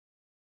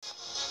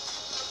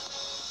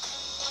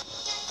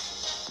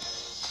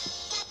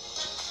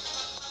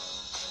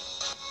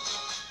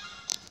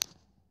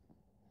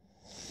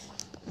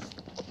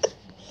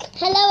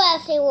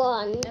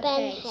everyone, Ben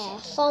Okay, here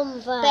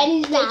from the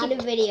Ben is Dad making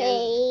a video.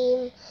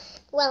 Team.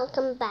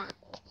 Welcome back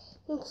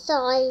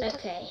inside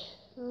Okay.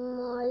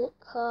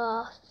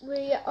 Minecraft.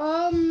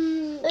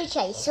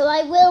 Okay, so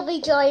I will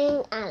be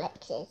joining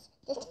Alex's.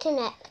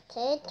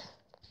 Disconnected.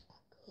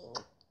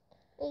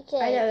 Okay.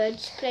 I know, we're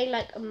just playing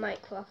like a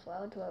Minecraft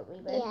world, won't we,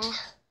 Ben? Yeah.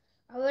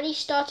 I already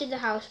started the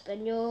house,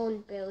 Ben. You're on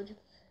build.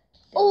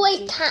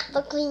 Always tap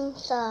the green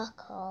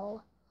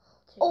circle.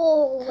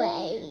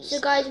 Always. So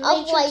guys, make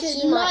Otherwise sure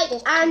to you might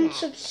like and disconnect.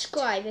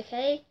 subscribe,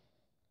 okay?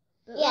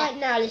 But Yeah. right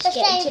now, let's The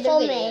get same into the for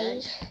video.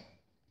 me.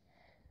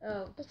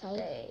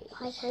 Okay.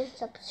 Like and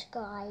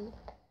subscribe.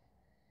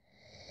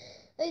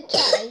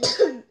 Okay.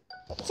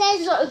 It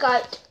says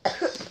guys.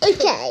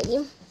 okay.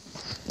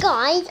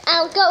 Guys,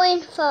 I'll go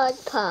in third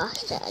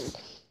person.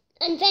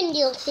 And then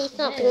you'll see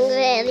something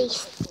really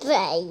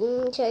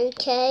strange,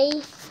 okay?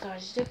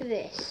 Guys, look at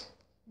this.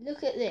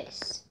 Look at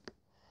this.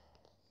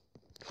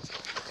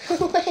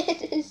 What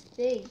is this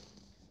thing?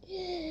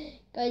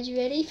 Guys, you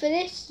ready for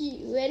this?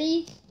 You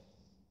ready?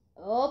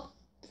 Oh.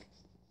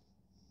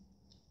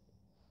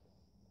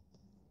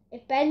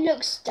 If Ben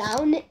looks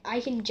down,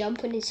 I can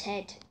jump on his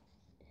head.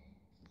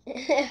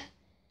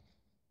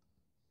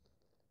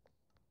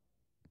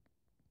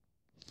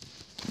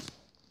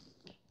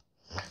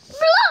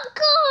 Look,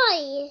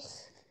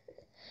 guys!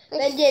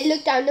 Ben, yeah,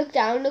 look down, look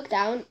down, look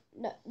down.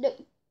 No, look.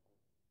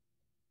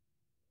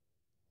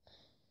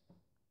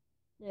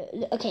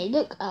 No, okay,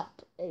 look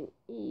up.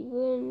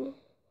 Even.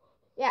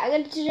 Yeah, I'm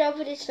going to jump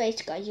on his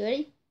face, guys. You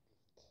ready?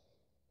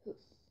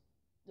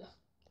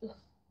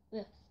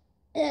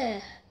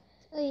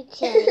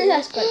 Okay.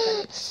 That's quite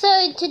funny.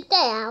 So today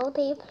I'll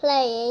be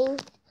playing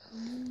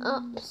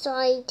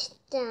upside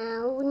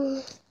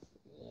down.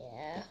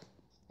 Yeah.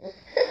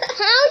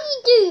 How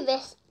you do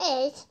this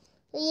is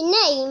you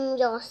name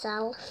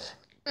yourself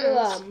as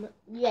Grum.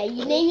 Yeah,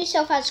 you name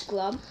yourself as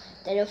Grum,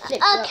 then it'll flip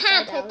a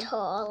upside down.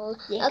 capital.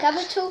 Yeah,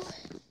 capital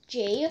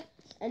G,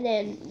 and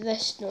then the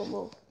rest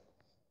normal.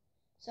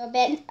 So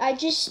Ben, I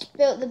just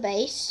built the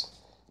base.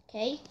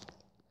 Okay.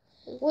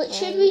 What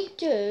should we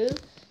do?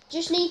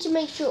 Just need to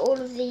make sure all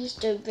of these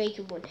don't break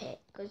in one hit,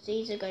 because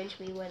these are going to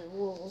be where the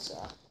walls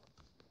are.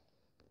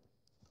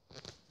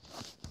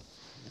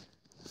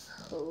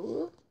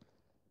 Cool.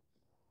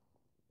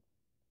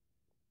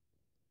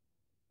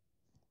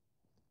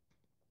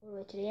 All the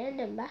way to the end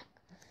and back.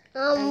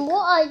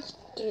 What I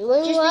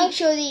doing? Just make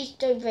sure these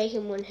don't break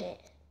in one hit.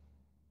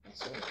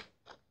 That's all.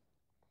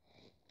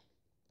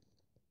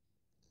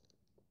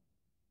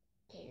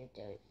 Okay, they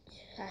don't.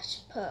 That's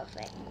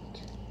perfect.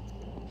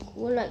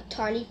 One like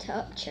tiny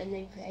touch and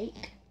they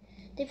break.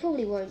 They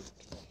probably won't,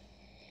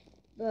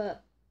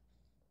 but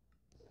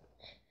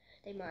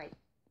they might.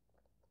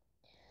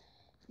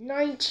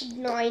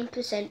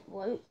 99%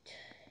 won't.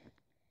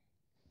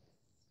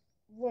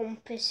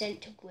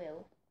 1%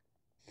 will.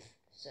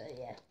 So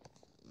yeah.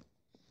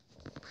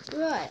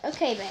 Right,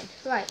 okay Ben,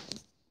 right.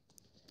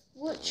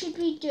 What should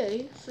we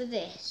do for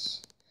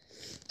this?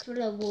 For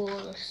the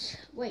walls.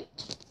 Wait.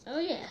 Oh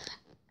yeah.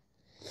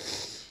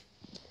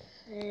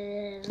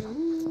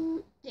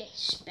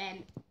 This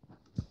Ben.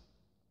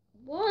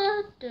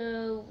 What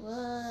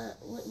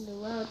in the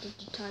world did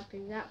you type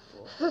in that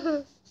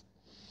for?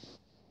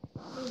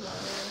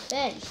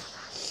 Ben.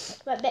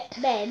 Right,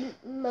 Ben,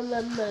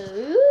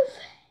 move.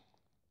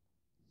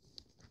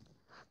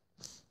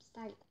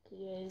 Thank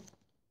you.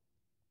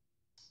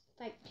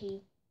 Thank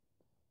you.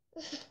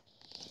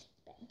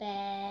 Ben.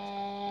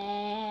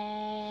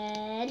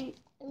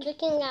 I'm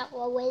looking out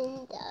the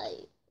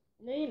window.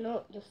 No, you're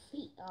not. Your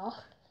feet are.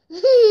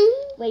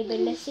 Wait, but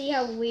let's see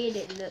how weird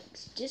it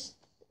looks. Just.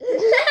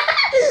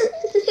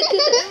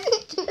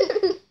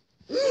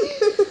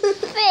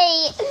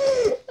 Feet.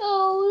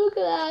 Oh, look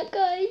at that,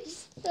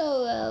 guys.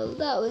 Oh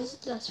well,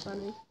 that's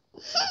funny.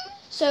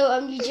 So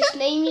you just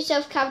name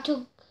yourself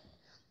capital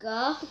G.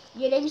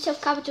 You name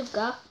yourself capital G.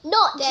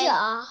 Not Then-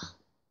 jar.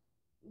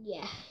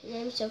 Yeah, you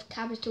name yourself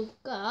capital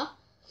G.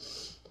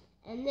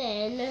 And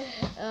then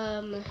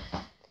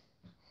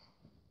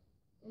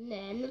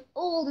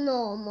All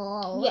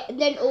normal. yeah,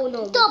 then all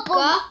normal.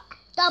 Double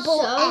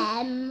So-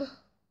 M.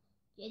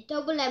 Yeah,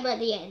 double M at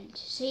the end.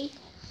 See?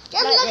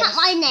 Just like look this. at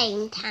my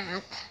name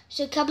tag.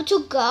 So capital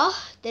G,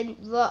 then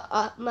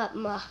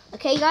M.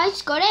 Okay,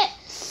 guys, got it?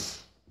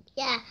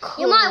 Yeah,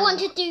 Cool. you might want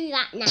to do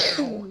that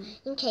now,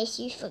 in case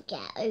you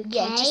forget, okay?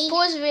 Yeah, just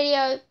pause the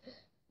video.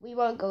 We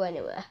won't go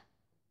anywhere.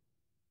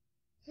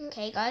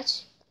 Okay,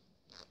 guys?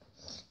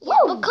 Yeah,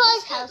 Whoa,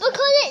 because this house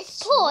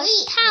it's paused,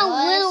 sweet, how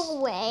guys.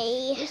 will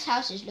we? This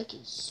house is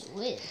looking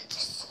sweet.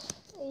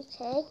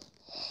 Okay.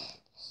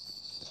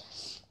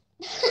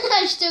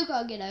 I still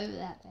can't get over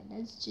that, man.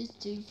 That's just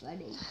too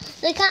funny.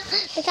 Look at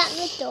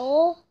the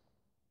door.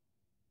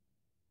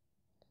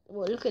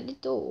 Well, look at the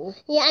door.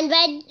 Yeah, and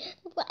then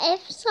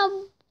if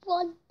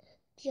someone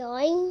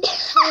joins,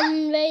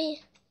 and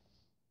they...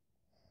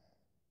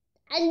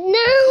 And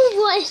now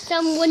what if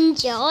someone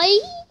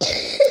joins?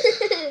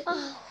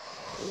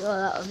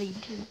 Oh, that would be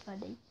too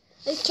funny.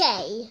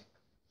 Okay.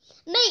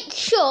 Make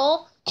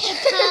sure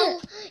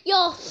tell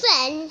your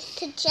friends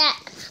to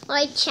check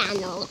my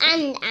channel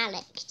and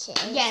Alex's.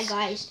 Yeah,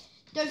 guys,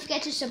 don't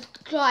forget to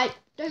subscribe.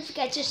 Don't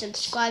forget to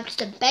subscribe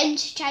to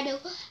Ben's channel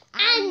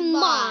and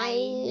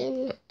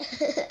mine.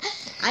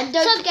 And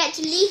don't forget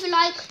to leave a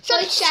like.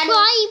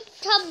 Subscribe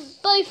to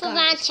both of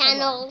our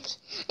channels,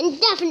 and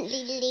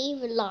definitely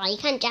leave a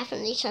like and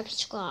definitely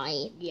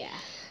subscribe. Yeah.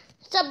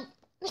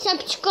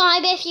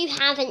 Subscribe if you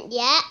haven't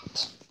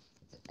yet.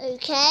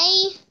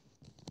 Okay.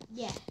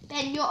 Yeah.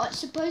 Ben, you're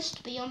supposed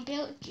to be on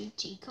build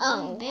duty. Come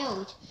on,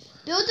 build.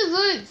 Build the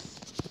roof.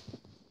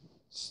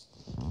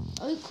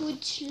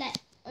 Oakwood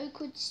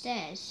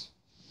stairs.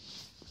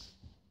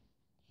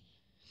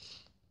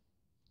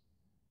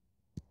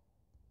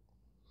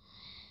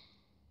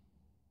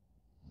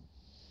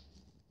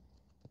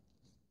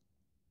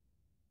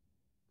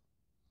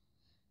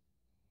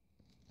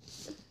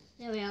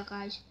 There we are,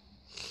 guys.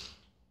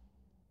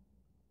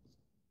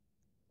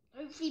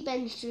 Hopefully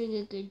Ben's doing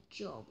a good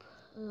job.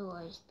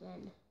 Otherwise,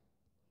 Ben.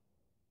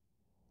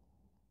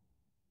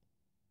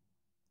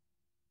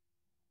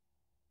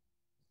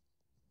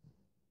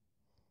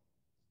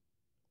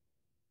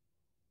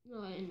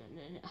 No.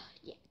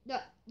 Yeah,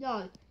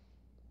 no.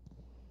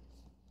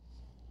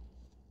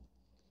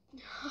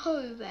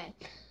 No, Ben.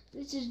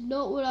 This is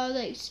not what I was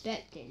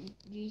expecting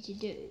you to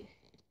do.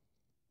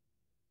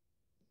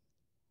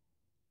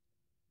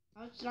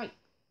 I was like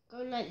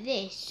going like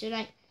this. So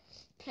like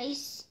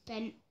place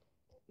Ben.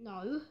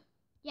 No.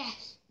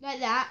 Yes, like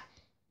that.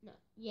 No.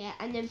 Yeah,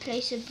 and then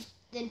place a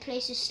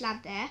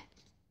slab there.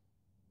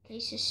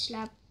 Place a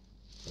slab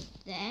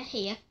there,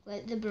 here,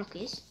 where the block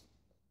is.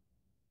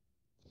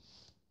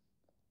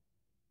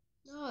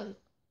 No.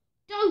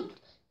 Don't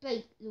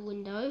break the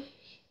window.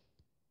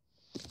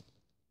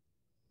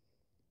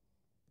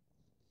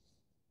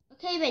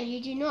 Okay, Ben,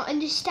 you do not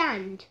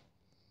understand.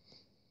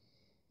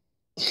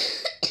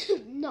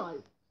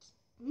 No.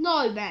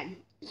 No,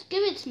 Ben. Just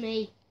give it to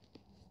me.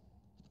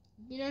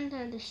 You don't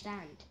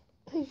understand.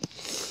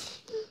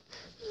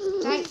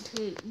 Thank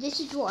you. This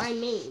is what I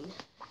mean.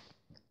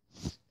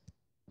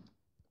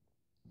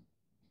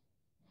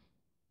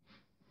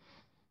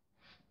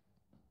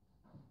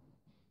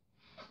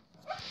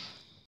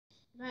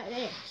 Like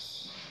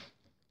this.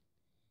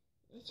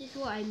 This is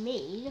what I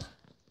mean.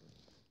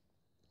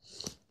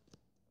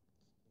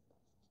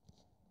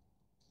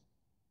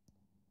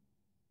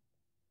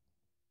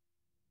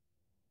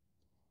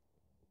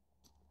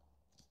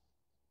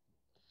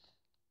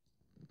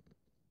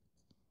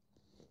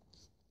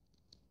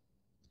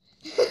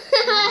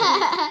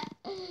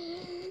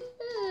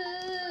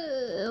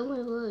 Oh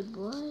my word,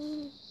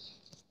 boys.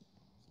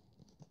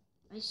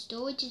 My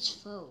storage is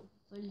full.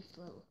 Fully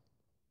full.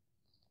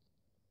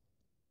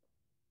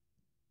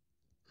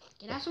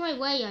 Get out of my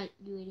way, you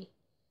idiot.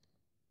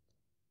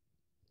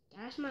 Get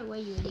out of my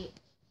way, you idiot.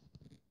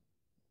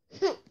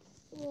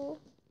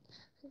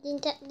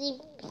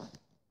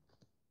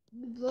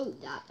 You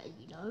broke that, Ben,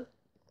 you know.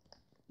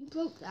 You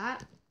broke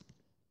that.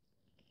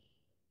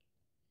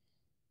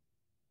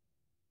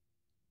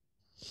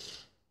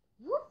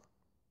 Whoop.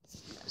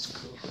 That's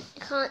cool.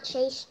 You can't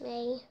chase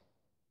me.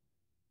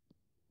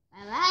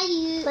 Where are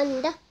you?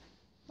 Thunder.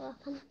 Oh,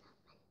 thunder.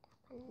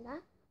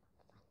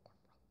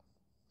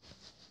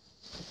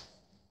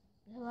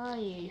 Where are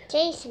you?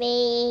 Chase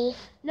me.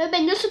 No,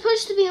 Ben, you're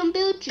supposed to be on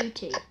build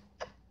duty.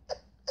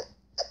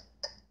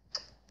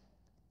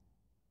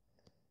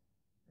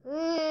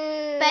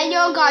 Ben,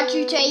 you're on guard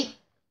duty.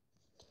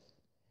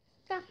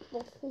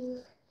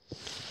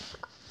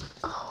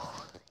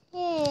 Oh,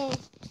 yeah.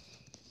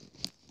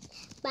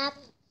 Bab.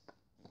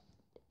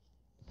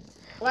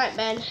 Right,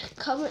 Ben,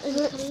 come and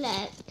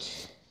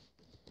collect.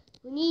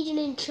 We need an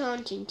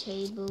enchanting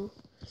table.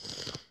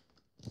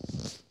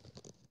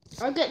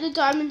 I'll get the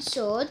diamond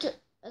sword.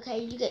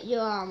 Okay, you get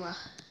your armor.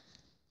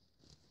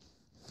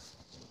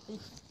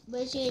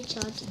 Where's your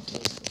enchanting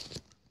table?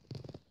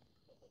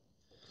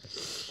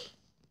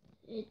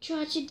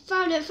 Enchanted,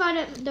 found it.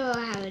 No,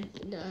 I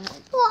haven't.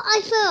 What?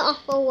 I fell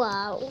off a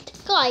world.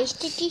 Guys,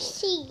 did you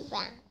see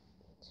that?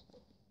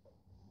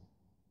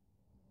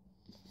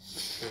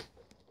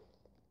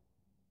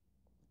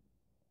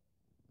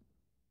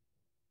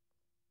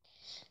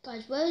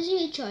 Guys, where's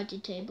your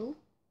enchanted table?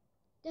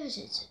 There's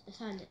it. I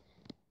found it.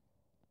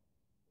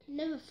 Can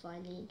never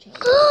find the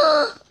enchanted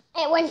table.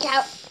 It went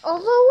out of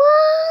the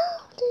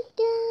world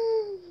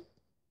again.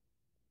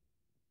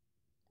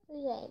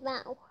 Okay,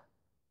 wow.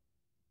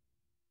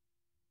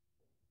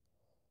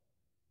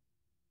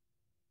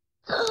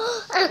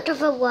 Out of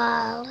the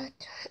world.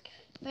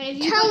 But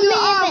if you got your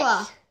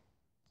armor.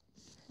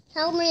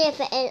 Tell me if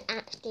it is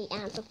actually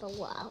out of the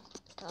world,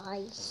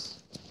 guys.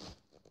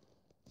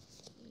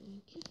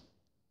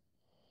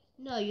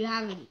 No, you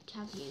haven't,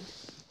 have you?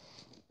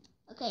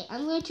 Okay,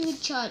 I'm going to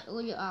enchant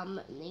all your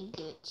armor and then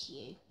give it to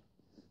you.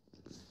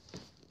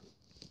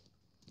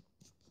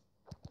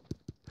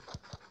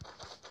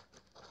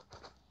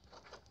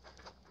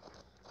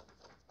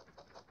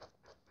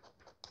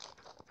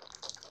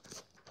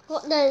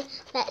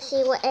 Let's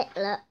see what it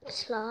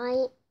looks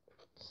like.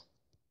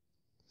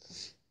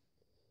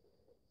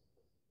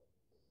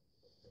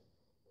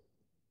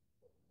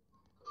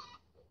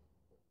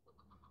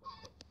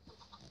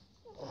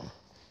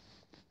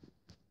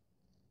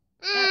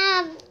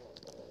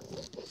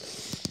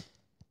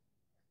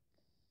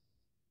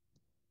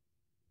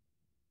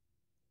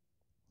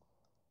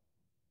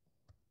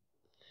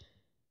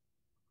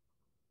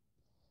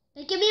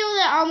 But give me all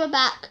the armor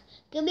back.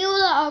 Give me all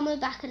the armor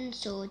back and the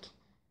sword.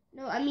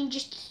 No, I mean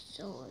just the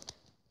sword.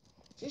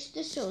 Just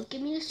the sword.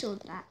 Give me the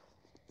sword back.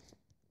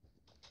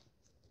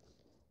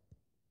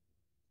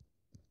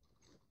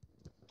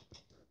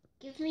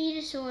 Give me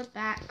the sword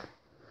back.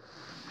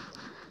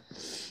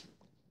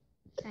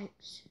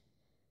 Thanks.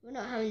 We're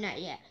not having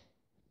that yet.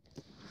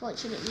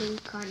 Fortunately, we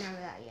can't have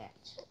that yet.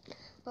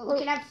 But we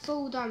can have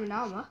full diamond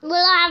armor.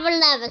 We'll have a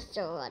leather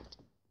sword.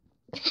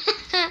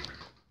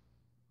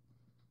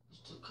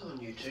 Still come on,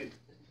 you two.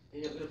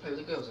 You're not going to play with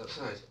the girls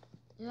outside?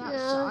 They're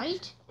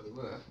outside? Well, they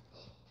were. I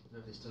don't know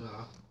if they still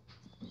are.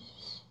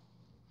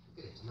 Look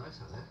at it, it's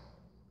nice out there.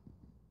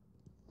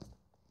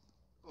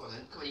 Come on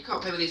then, come on, you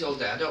can't play with these all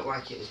day. I don't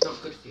like it, it's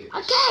not good for you.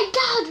 Okay,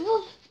 Dad!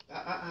 Well,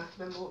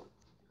 Remember what?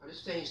 I'm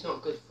just saying it's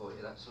not good for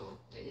you, that's all.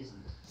 It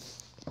isn't.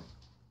 That's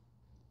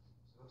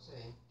what I'm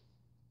saying.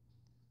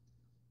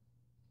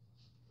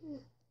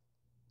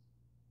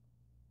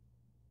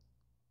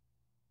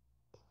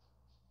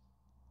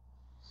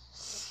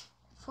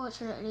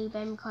 fortunately,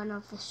 Ben can't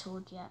have the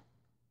sword yet.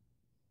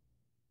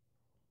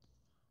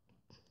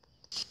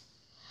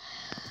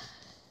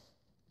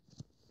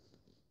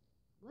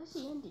 Where's the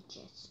ender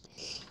chest?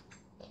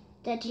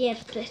 Daddy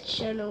has the best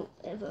channel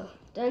ever.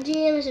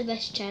 Daddy has the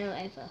best channel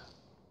ever.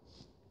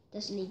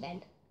 Doesn't he,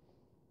 Ben?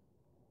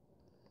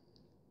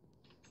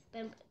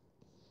 Ben.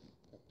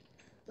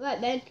 Right,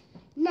 Ben.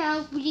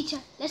 Now we need to.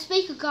 Let's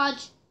make a card.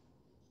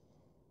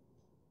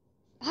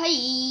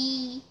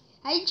 Hi.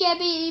 Hi,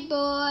 Jebby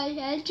boy.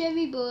 Hi,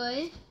 Jebby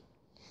boy.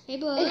 Hey,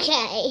 boy.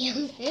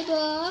 Okay. Hey,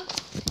 boy.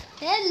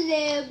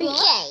 Hello, boy.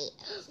 Okay.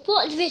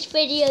 Watch this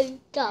video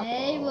double.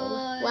 Hey, boy.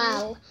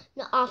 Wow.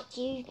 Not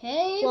after you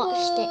Hey,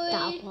 watched boy. it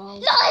double.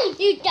 Lie.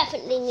 You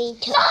definitely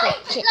need to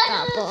watch it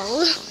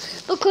double.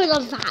 Because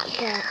of that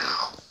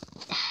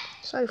bit.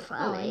 So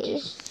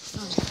funny.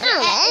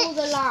 I ate all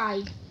the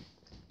lime.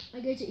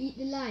 I'm going to eat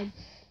the lime.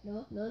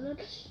 No.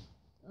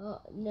 Oh,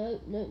 no.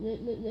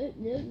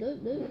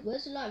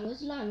 Where's the lime?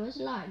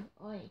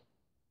 Oi.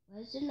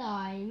 Where's the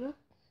lime?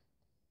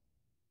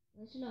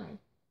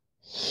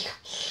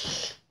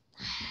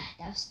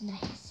 That was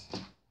nice.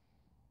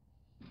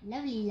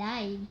 Lovely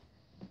lime.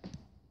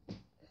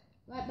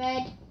 Right,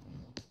 bed.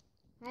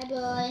 Hi,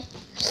 boy.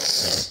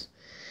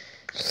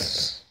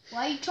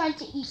 Why are you trying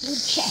to eat your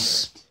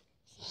chest?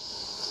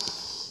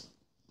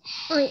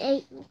 I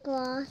ate the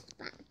glass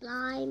back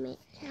lime.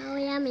 It's so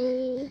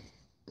yummy.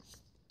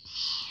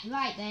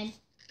 Right, then.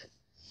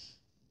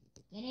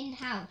 Get in the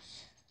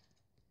house.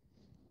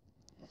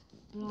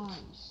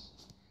 Blinds.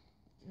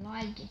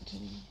 Lie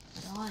getting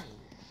blind.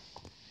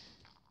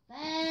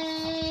 Pennsylvania,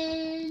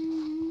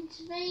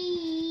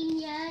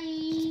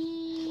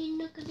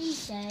 look at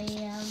these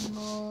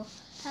more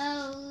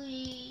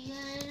holy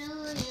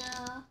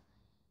hallelujah.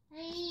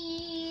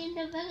 In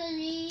the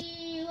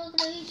valley,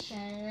 look at these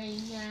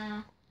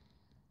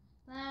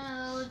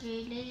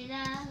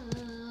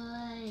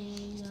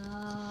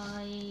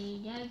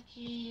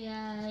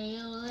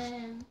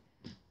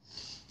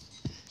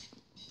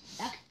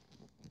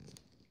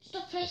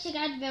Stop placing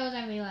anvils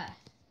everywhere.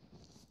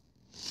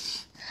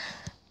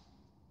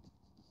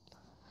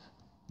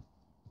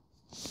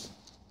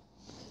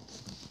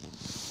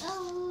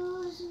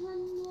 Oh,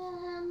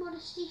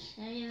 modesty.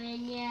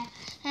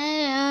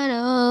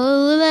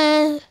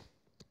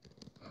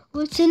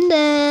 What's in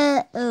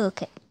there? Oh,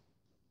 okay.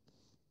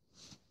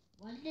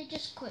 Why did it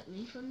just quit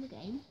me from the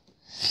game?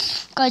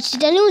 Guys,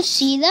 did anyone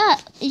see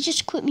that? It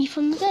just quit me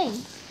from the game.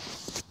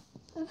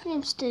 Hopefully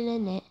I'm still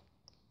in it.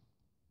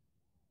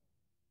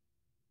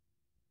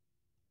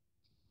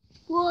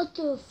 What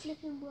the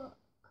flipping work?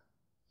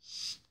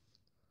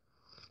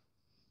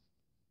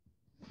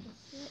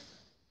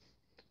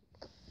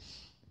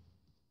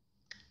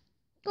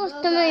 What's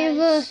Well, the guys,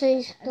 anniversary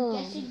I'm store?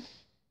 guessing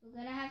we're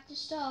going to have to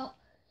stop.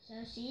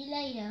 So see you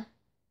later.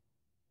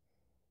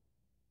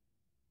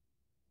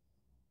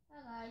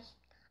 Bye, guys.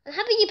 I'm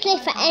happy you play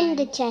for Bye-bye.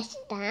 Ender Chest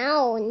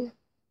down.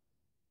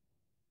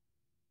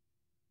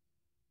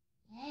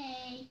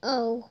 Hey.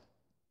 Oh.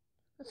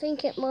 I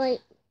think it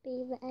might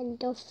be the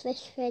end of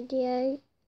this video.